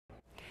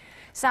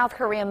South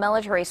Korean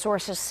military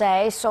sources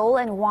say Seoul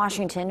and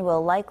Washington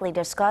will likely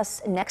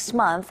discuss next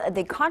month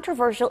the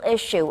controversial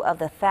issue of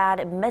the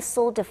THAAD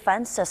missile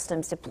defense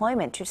system's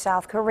deployment to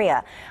South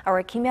Korea.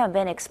 Our Kim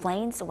Hyun-bin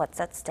explains what's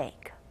at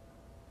stake.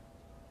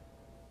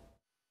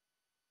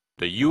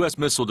 The U.S.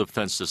 missile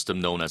defense system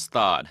known as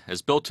THAAD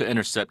is built to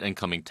intercept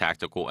incoming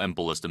tactical and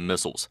ballistic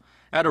missiles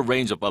at a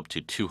range of up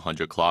to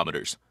 200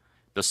 kilometers.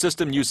 The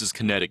system uses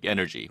kinetic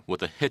energy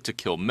with a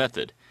hit-to-kill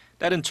method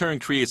that in turn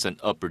creates an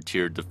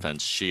upper-tier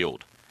defense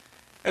shield.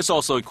 It's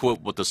also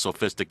equipped with a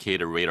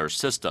sophisticated radar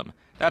system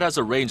that has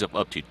a range of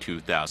up to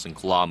 2,000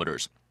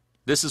 kilometers.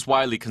 This is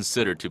widely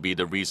considered to be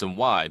the reason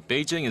why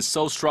Beijing is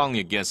so strongly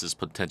against its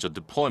potential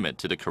deployment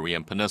to the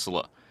Korean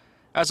peninsula,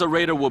 as a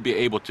radar will be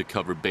able to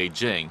cover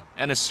Beijing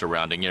and its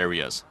surrounding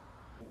areas.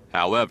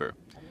 However,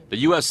 the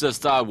U.S. says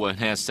THAAD will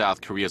enhance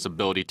South Korea's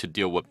ability to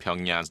deal with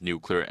Pyongyang's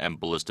nuclear and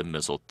ballistic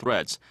missile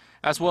threats,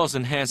 as well as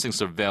enhancing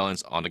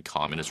surveillance on the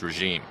communist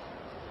regime.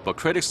 But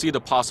critics see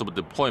the possible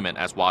deployment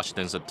as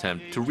Washington's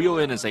attempt to reel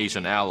in its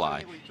Asian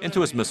ally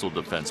into its missile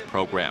defense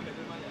program.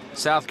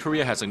 South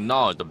Korea has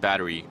acknowledged the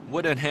battery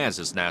would enhance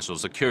its national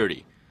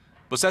security,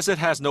 but says it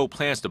has no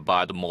plans to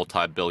buy the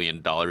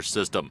multi-billion-dollar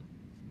system.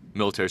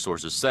 Military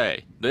sources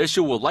say the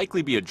issue will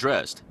likely be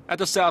addressed at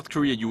the South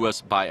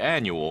Korea-U.S.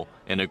 biannual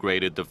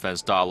integrated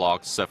defense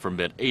dialogue set for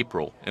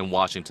mid-April in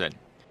Washington.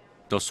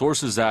 The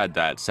sources add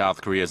that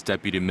South Korea's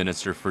Deputy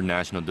Minister for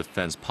National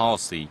Defense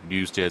Policy,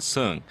 Ryu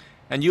Jae-sung,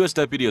 and U.S.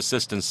 Deputy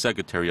Assistant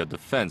Secretary of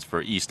Defense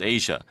for East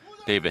Asia,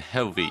 David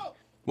Helvey,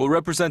 will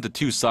represent the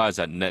two sides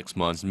at next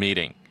month's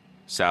meeting.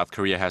 South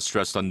Korea has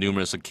stressed on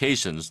numerous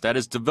occasions that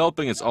it's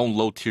developing its own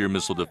low-tier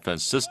missile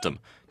defense system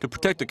to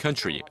protect the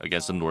country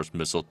against the North's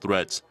missile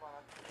threats.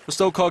 The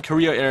so-called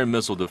Korea Air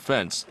Missile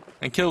Defense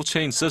and kill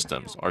chain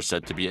systems are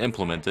set to be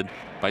implemented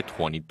by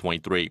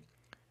 2023.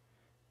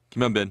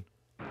 Kim Hyun-bin,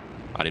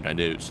 Arirang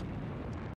News.